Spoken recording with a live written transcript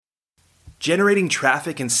Generating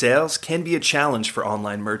traffic and sales can be a challenge for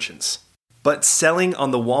online merchants. But selling on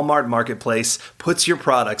the Walmart Marketplace puts your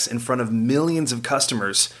products in front of millions of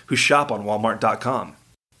customers who shop on Walmart.com.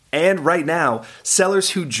 And right now, sellers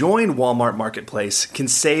who join Walmart Marketplace can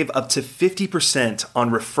save up to 50% on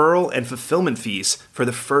referral and fulfillment fees for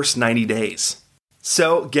the first 90 days.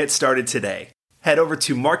 So get started today. Head over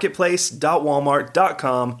to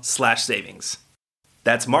marketplace.walmart.com/savings.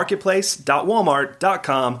 That's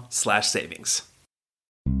marketplace.walmart.com/savings.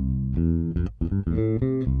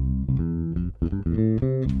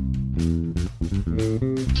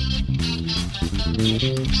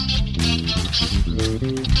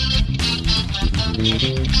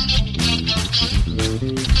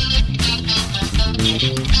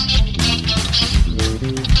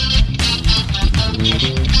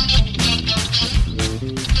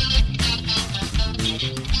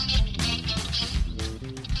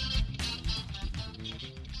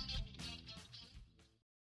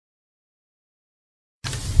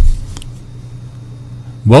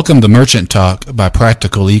 Welcome to Merchant Talk by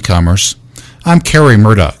Practical E-Commerce. I'm Kerry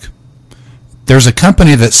Murdoch. There's a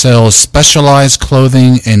company that sells specialized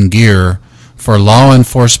clothing and gear for law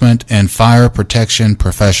enforcement and fire protection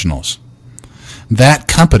professionals. That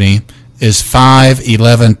company is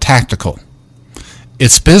 511 Tactical.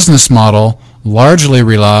 Its business model largely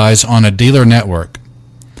relies on a dealer network.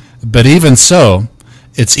 But even so,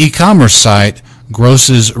 its e-commerce site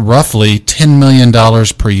grosses roughly $10 million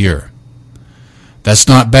per year. That's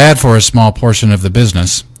not bad for a small portion of the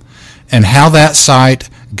business, and how that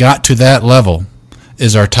site got to that level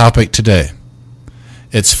is our topic today.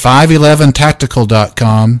 It's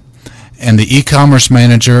 511tactical.com, and the e-commerce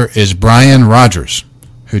manager is Brian Rogers,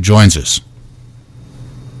 who joins us.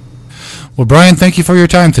 Well, Brian, thank you for your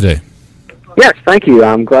time today. Yes, thank you.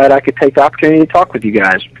 I'm glad I could take the opportunity to talk with you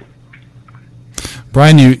guys.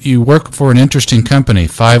 Brian, you work for an interesting company,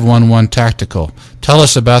 511 Tactical. Tell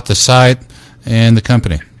us about the site and the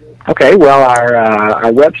company. Okay, well,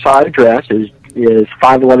 our website address is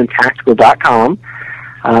 511tactical.com.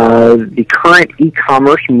 The current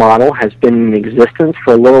e-commerce model has been in existence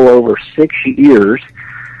for a little over 6 years,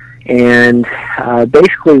 and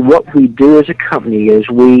basically what we do as a company is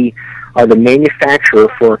we are the manufacturer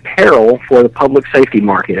for apparel for the public safety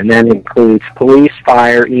market, and that includes police,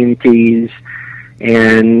 fire, EMTs,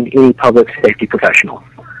 and any public safety professional.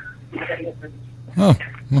 Oh,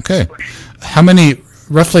 okay.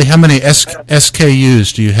 Roughly how many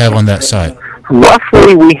SKUs do you have on that site?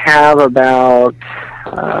 Roughly, we have about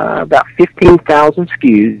 15,000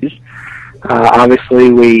 SKUs.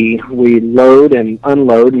 Obviously, we load and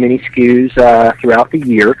unload many SKUs throughout the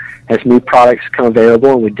year as new products come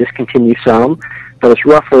available, and we discontinue some, but it's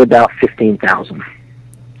roughly about 15,000.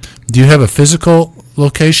 Do you have a physical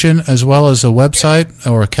location as well as a website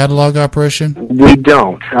or a catalog operation? We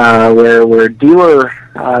don't. We're a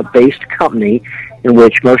dealer-based company in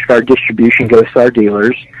which most of our distribution goes to our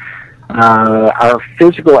dealers. Our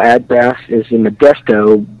physical address is in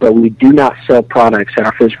Modesto, but we do not sell products at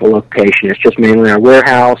our physical location. It's just mainly our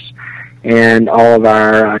warehouse and all of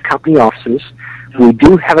our company offices. We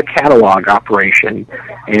do have a catalog operation,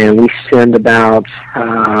 and we send about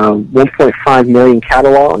 1.5 million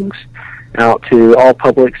catalogs out to all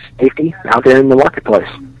public safety out there in the marketplace.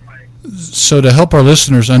 So to help our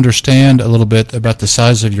listeners understand a little bit about the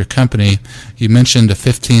size of your company, you mentioned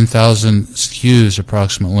 15,000 SKUs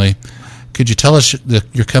approximately. Could you tell us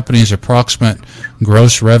your company's approximate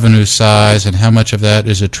gross revenue size and how much of that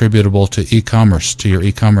is attributable to e-commerce, to your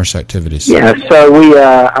e-commerce activities? Yeah, so we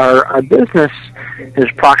our business is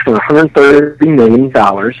approximately $130 million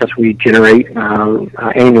that we generate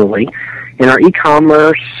annually, and our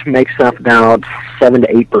e-commerce makes up about 7 to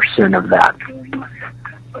 8% of that.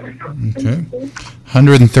 Okay,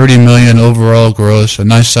 $130 million overall gross, a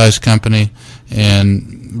nice sized company,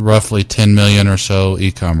 and roughly $10 million or so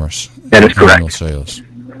e-commerce. That is correct. Annual sales.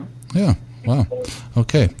 Yeah. Wow.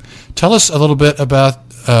 Okay. Tell us a little bit about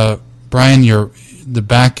Brian, the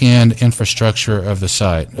back end infrastructure of the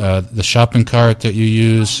site, the shopping cart that you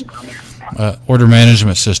use, order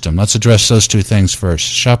management system. Let's address those two things first: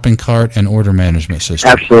 shopping cart and order management system.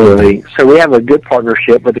 Absolutely. So we have a good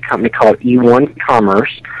partnership with a company called E1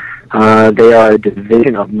 Commerce. They are a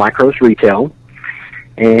division of Micros Retail,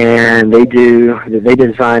 and they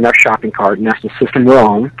design our shopping cart, and that's the system we're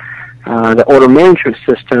on. The order management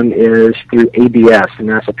system is through ABS, and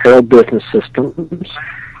that's Apparel Business Systems.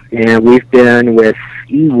 And we've been with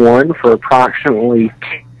E1 for approximately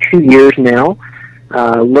 2 years now,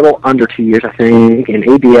 a little under 2 years, I think. And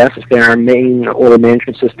ABS has been our main order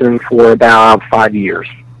management system for about 5 years.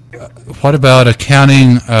 What about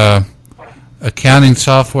accounting, accounting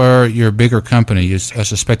software? You're a bigger company. I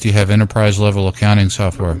suspect you have enterprise-level accounting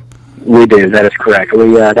software. We do. That is correct.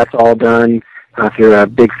 That's all done through a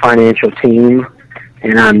big financial team,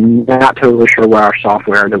 and I'm not totally sure what our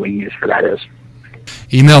software that we use for that is.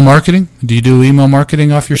 Email marketing? Do you do email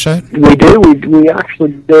marketing off your site? We do. We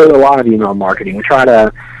actually do a lot of email marketing. We try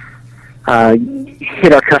to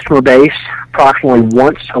hit our customer base approximately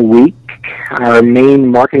once a week. Our main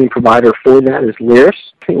marketing provider for that is Lyris.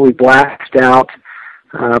 I think we blast out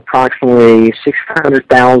approximately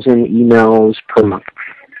 600,000 emails per month.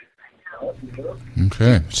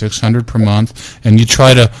 Okay, 600 per month. And you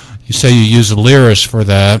say you use Lyris for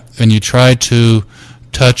that, and you try to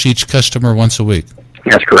touch each customer once a week.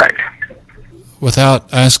 That's correct.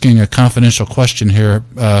 Without asking a confidential question here,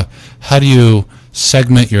 how do you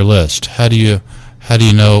segment your list? How do you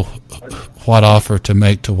know what offer to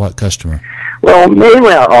make to what customer? Well,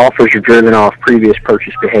 mainly our offers are driven off previous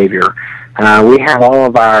purchase behavior. We have all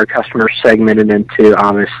of our customers segmented into,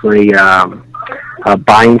 obviously,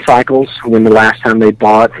 buying cycles, when the last time they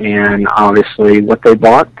bought, and obviously what they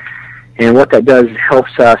bought. And what that does is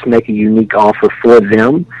helps us make a unique offer for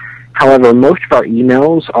them. However, most of our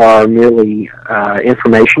emails are merely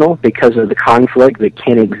informational because of the conflict that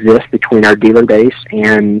can exist between our dealer base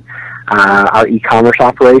and our e-commerce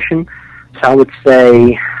operation. So I would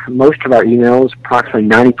say most of our emails, approximately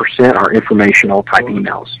 90%, are informational type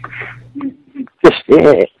emails.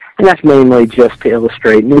 And that's mainly just to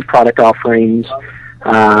illustrate new product offerings,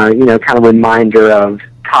 kind of reminder of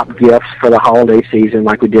top gifts for the holiday season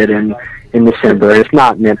like we did in December. It's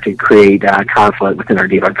not meant to create conflict within our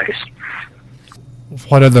dealer base.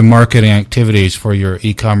 What are the marketing activities for your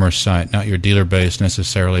e-commerce site? Not your dealer base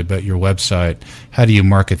necessarily, but your website. How do you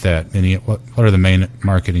market that? What are the main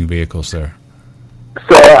marketing vehicles there?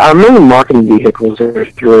 So our main marketing vehicles are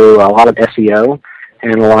through a lot of SEO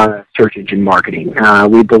and a lot of search engine marketing.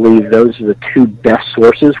 We believe those are the two best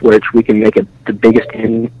sources which we can make the biggest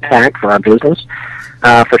impact for our business.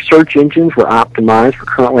 For search engines, we're optimized. We're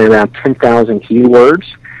currently around 10,000 keywords,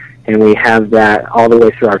 and we have that all the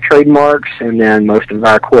way through our trademarks and then most of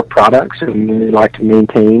our core products, and we like to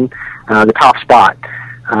maintain the top spot.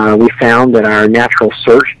 We found that our natural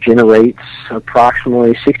search generates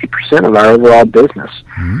approximately 60% of our overall business.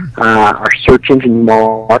 Our search engine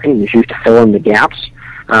marketing is used to fill in the gaps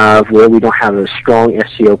of where we don't have a strong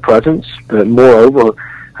SEO presence, but moreover,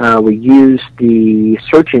 we use the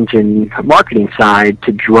search engine marketing side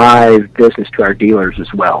to drive business to our dealers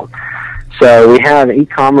as well. So we have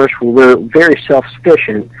e-commerce where we're very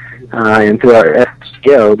self-sufficient and through our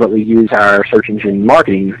SEO, but we use our search engine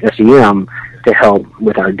marketing, SEM, to help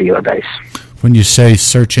with our dealer base. When you say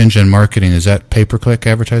search engine marketing, is that pay-per-click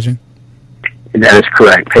advertising? That is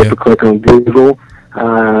correct. Pay-per-click on Google,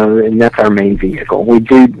 and that's our main vehicle. We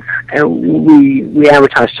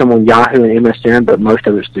advertise some on Yahoo and MSN, but most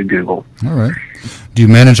of it's through Google. All right. Do you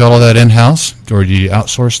manage all of that in-house, or do you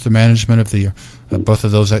outsource the management of both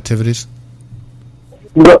of those activities?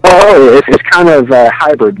 Well, it's kind of a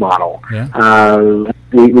hybrid model. Yeah.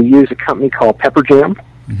 We use a company called PepperJam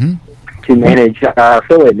to manage our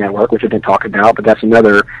affiliate network, which I didn't talk about, but that's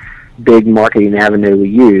another big marketing avenue we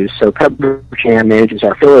use. So PepperJam manages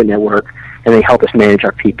our affiliate network, and they help us manage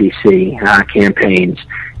our PPC campaigns,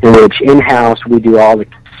 in which in-house we do all the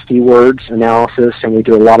keywords analysis, and we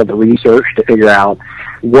do a lot of the research to figure out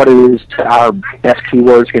what is our best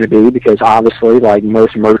keywords going to be, because obviously, like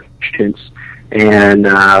most merchants and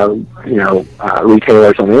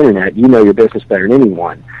retailers on the internet, you know your business better than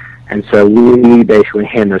anyone. And so we basically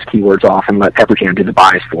hand those keywords off and let PepperJam do the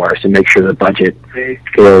buys for us and make sure the budget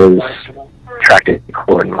is tracked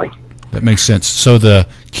accordingly. That makes sense. So the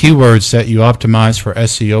keywords that you optimize for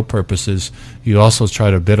SEO purposes, you also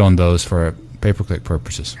try to bid on those for pay-per-click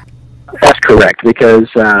purposes. That's correct, because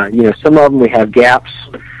some of them we have gaps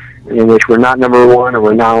in which we're not number one or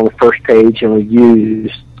we're not on the first page, and we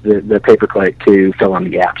use the pay-per-click to fill in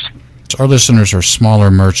the gaps. Our listeners are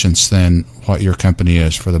smaller merchants than what your company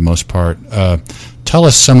is for the most part. Tell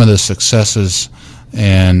us some of the successes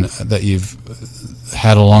and that you've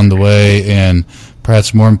had along the way, and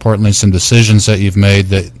perhaps more importantly, some decisions that you've made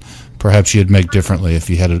that perhaps you'd make differently if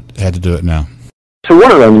you had to do it now. So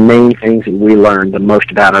one of the main things that we learned the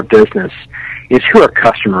most about our business is who our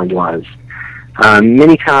customer was.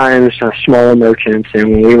 Many times, smaller merchants,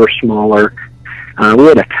 and when we were smaller, we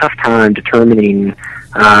had a tough time determining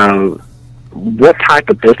what type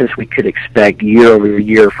of business we could expect year over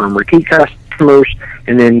year from repeat customers,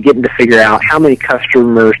 and then getting to figure out how many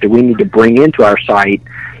customers do we need to bring into our site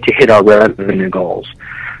to hit our revenue goals.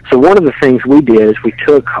 So one of the things we did is we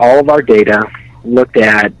took all of our data, looked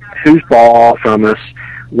at who's bought from us,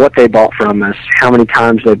 what they bought from us, how many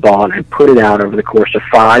times they bought, and put it out over the course of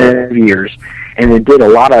 5 years, and then did a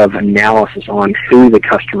lot of analysis on who the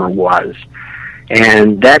customer was.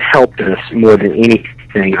 And that helped us more than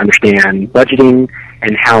anything understand budgeting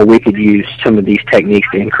and how we could use some of these techniques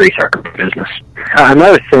to increase our business.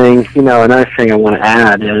 Another thing I want to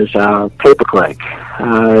add is pay-per-click.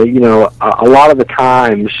 A lot of the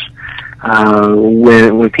times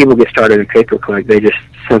when people get started in pay-per-click, they just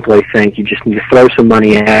simply think you just need to throw some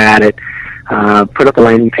money at it, put up a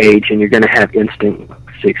landing page, and you're going to have instant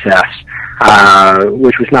success,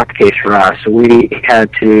 which was not the case for us. So we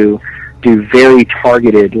had to do very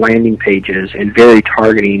targeted landing pages and very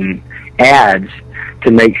targeting ads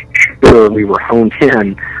to make sure we were honed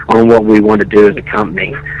in on what we want to do as a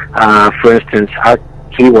company. For instance, our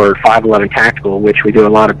keyword 511 Tactical, which we do a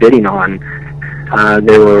lot of bidding on, when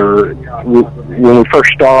we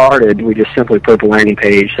first started, we just simply put up a landing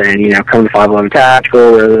page saying, come to 511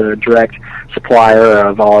 Tactical, we're the direct supplier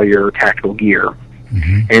of all your tactical gear.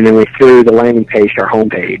 Mm-hmm. And then we threw the landing page to our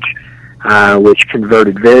homepage, which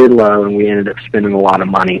converted very low, and we ended up spending a lot of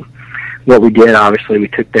money. What we did, obviously, we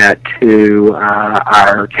took that to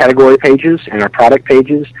our category pages and our product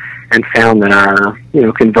pages, and found that our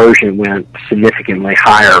conversion went significantly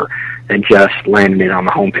higher than just landing it on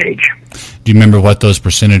the homepage. Do you remember what those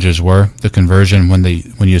percentages were? The conversion when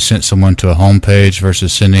you sent someone to a homepage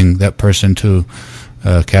versus sending that person to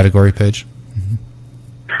a category page? Mm-hmm.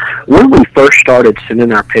 When we first started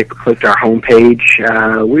sending our pay-per-click to our homepage,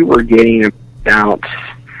 we were getting about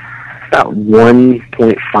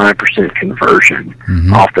 1.5% conversion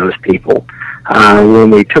off those people.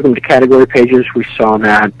 When we took them to category pages, we saw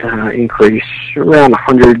that increase around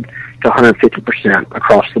 100 to 150%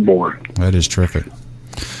 across the board. That is terrific.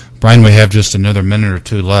 Brian, we have just another minute or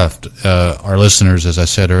two left. Our listeners, as I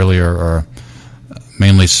said earlier, are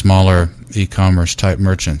mainly smaller e-commerce type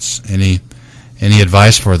merchants. Any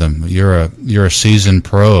advice for them? You're a seasoned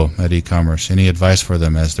pro at e-commerce. Any advice for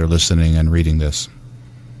them as they're listening and reading this?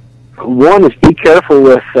 One is be careful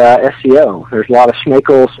with SEO. There's a lot of snake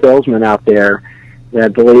oil salesmen out there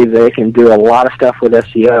that believe they can do a lot of stuff with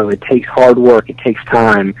SEO. It takes hard work, it takes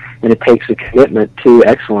time, and it takes a commitment to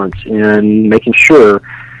excellence in making sure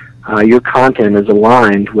your content is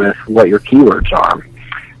aligned with what your keywords are.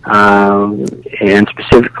 And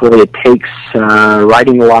specifically, it takes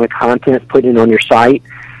writing a lot of content, putting it on your site,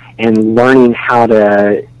 and learning how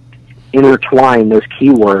to intertwine those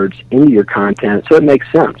keywords into your content so it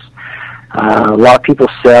makes sense. A lot of people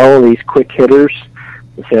sell these quick hitters.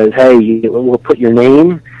 It says, hey, we'll put your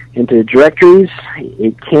name into directories.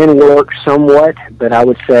 It can work somewhat, but I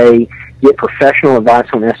would say get professional advice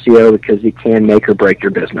on SEO because it can make or break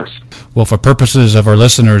your business. Well, for purposes of our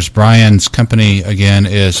listeners, Brian's company, again,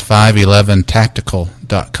 is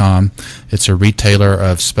 511tactical.com. It's a retailer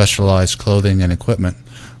of specialized clothing and equipment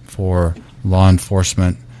for law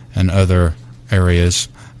enforcement and other areas.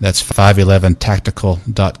 That's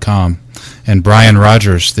 511tactical.com. And Brian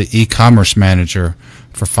Rogers, the e-commerce manager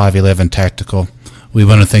for 511 Tactical. We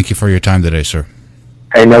want to thank you for your time today, sir.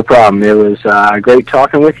 Hey, no problem. It was great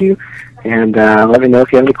talking with you, and let me know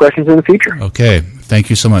if you have any questions in the future. Okay.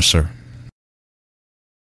 Thank you so much, sir.